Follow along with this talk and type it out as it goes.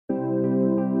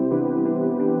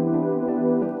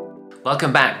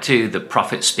Welcome back to The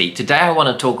Prophet Speak. Today I want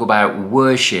to talk about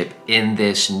worship in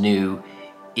this new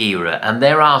era. And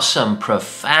there are some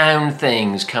profound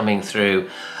things coming through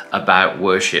about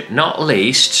worship. Not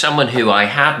least, someone who I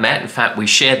have met, in fact we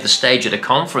shared the stage at a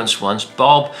conference once,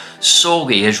 Bob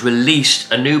Sorge has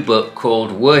released a new book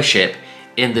called Worship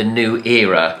in the New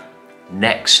Era,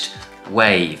 Next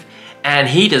Wave. And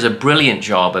he does a brilliant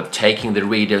job of taking the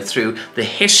reader through the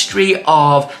history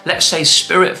of, let's say,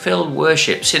 spirit-filled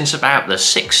worship since about the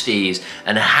 60s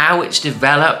and how it's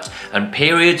developed, and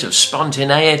periods of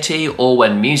spontaneity, or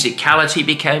when musicality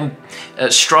became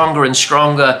stronger and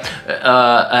stronger,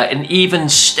 and even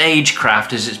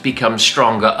stagecraft as it's become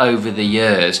stronger over the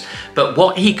years. But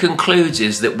what he concludes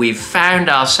is that we've found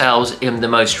ourselves in the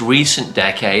most recent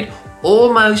decade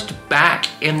almost back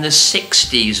in the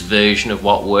 60s version of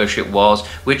what worship was,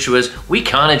 which was we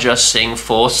kind of just sing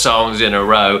 4 songs in a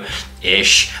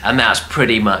row-ish, and that's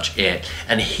pretty much it.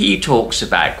 And he talks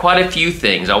about quite a few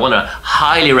things. I want to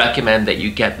highly recommend that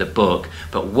you get the book,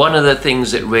 but one of the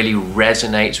things that really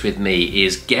resonates with me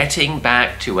is getting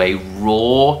back to a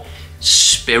raw,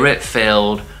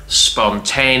 spirit-filled,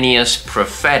 spontaneous,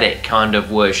 prophetic kind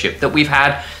of worship that we've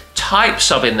had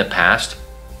types of in the past,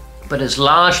 but has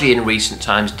largely in recent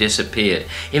times disappeared.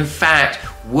 In fact,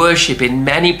 worship in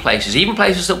many places, even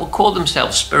places that will call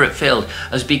themselves spirit-filled,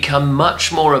 has become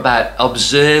much more about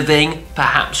observing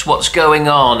perhaps what's going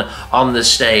on the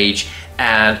stage,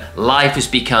 and life has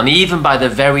become, even by the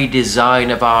very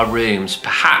design of our rooms,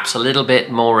 perhaps a little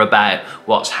bit more about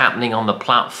what's happening on the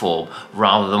platform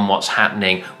rather than what's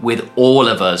happening with all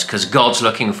of us, because God's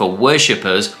looking for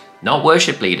worshippers, not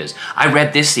worship leaders. I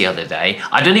read this the other day.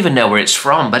 I don't even know where it's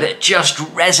from, but it just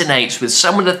resonates with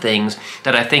some of the things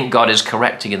that I think God is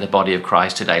correcting in the body of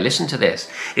Christ today. Listen to this.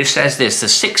 It says this: the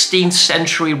 16th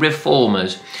century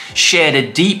reformers shared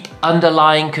a deep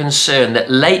underlying concern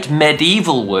that late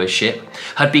medieval worship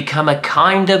had become a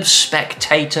kind of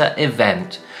spectator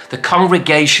event. The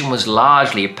congregation was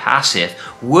largely passive.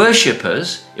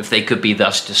 Worshippers, if they could be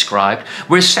thus described,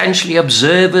 were essentially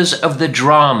observers of the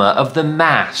drama of the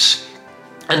Mass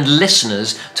and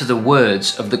listeners to the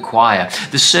words of the choir.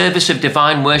 The service of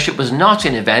divine worship was not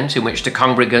an event in which the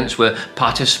congregants were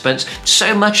participants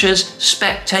so much as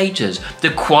spectators.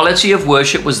 The quality of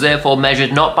worship was therefore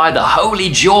measured not by the holy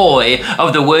joy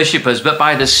of the worshippers, but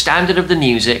by the standard of the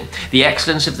music, the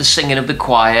excellence of the singing of the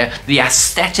choir, the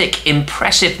aesthetic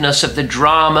impressiveness of the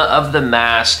drama of the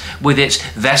Mass with its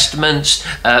vestments,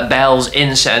 bells,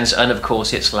 incense, and of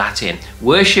course its Latin.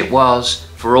 Worship was,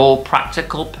 for all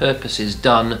practical purposes,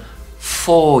 done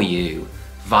for you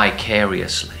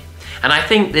vicariously. And I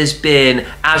think there's been,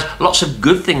 as lots of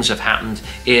good things have happened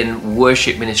in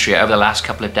worship ministry over the last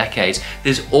couple of decades,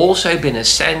 there's also been a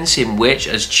sense in which,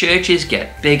 as churches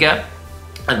get bigger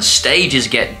and stages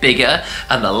get bigger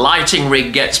and the lighting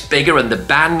rig gets bigger and the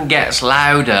band gets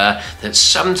louder, that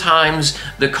sometimes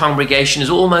the congregation is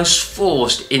almost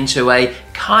forced into a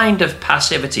kind of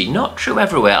passivity. Not true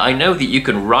everywhere. I know that you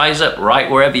can rise up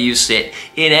right wherever you sit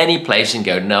in any place and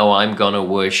go, no, I'm gonna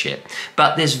worship.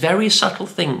 But there's very subtle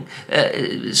things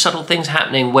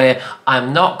happening where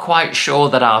I'm not quite sure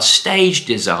that our stage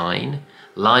design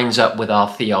lines up with our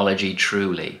theology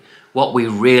truly. What we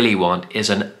really want is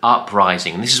an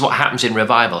uprising. And this is what happens in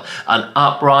revival. An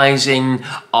uprising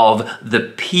of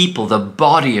the people, the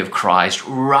body of Christ,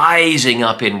 rising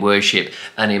up in worship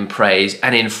and in praise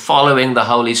and in following the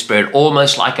Holy Spirit,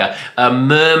 almost like a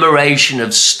murmuration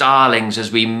of starlings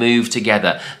as we move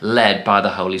together, led by the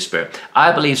Holy Spirit.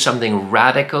 I believe something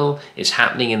radical is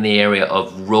happening in the area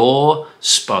of raw,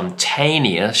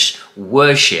 spontaneous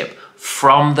worship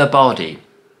from the body.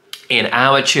 In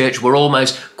our church, we're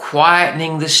almost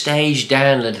quietening the stage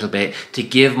down a little bit to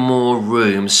give more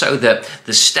room so that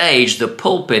the stage, the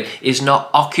pulpit, is not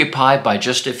occupied by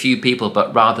just a few people,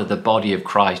 but rather the body of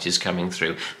Christ is coming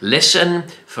through. Listen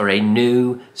for a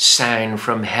new sound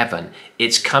from heaven.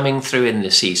 It's coming through in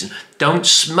this season. Don't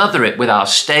smother it with our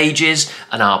stages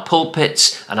and our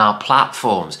pulpits and our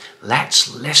platforms.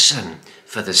 Let's listen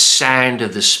for the sound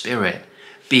of the Spirit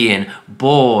being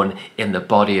born in the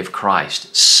body of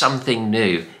Christ. Something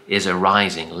new is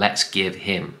arising. Let's give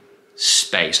him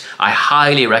space. I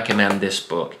highly recommend this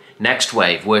book, Next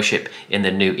Wave, Worship in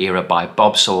the New Era by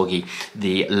Bob Sorge.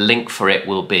 The link for it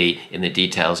will be in the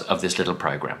details of this little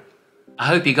program. I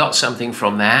hope you got something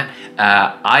from that.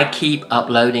 I keep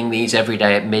uploading these every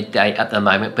day at midday at the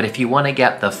moment, but if you want to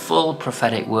get the full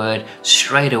prophetic word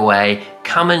straight away,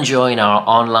 come and join our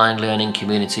online learning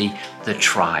community. the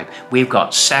Tribe. We've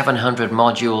got 700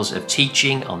 modules of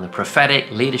teaching on the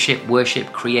prophetic, leadership,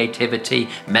 worship, creativity,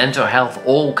 mental health,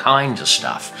 all kinds of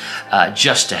stuff,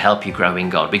 just to help you grow in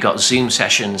God. We got Zoom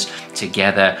sessions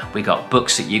together. We got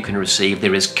books that you can receive.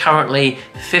 There is currently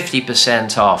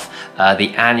 50% off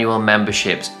the annual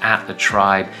memberships at the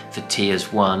Tribe for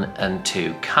tiers 1 and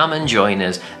 2. Come and join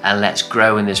us and let's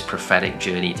grow in this prophetic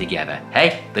journey together.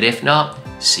 Hey, but if not,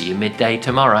 see you midday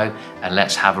tomorrow and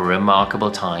let's have a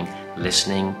remarkable time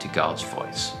listening to God's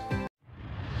voice.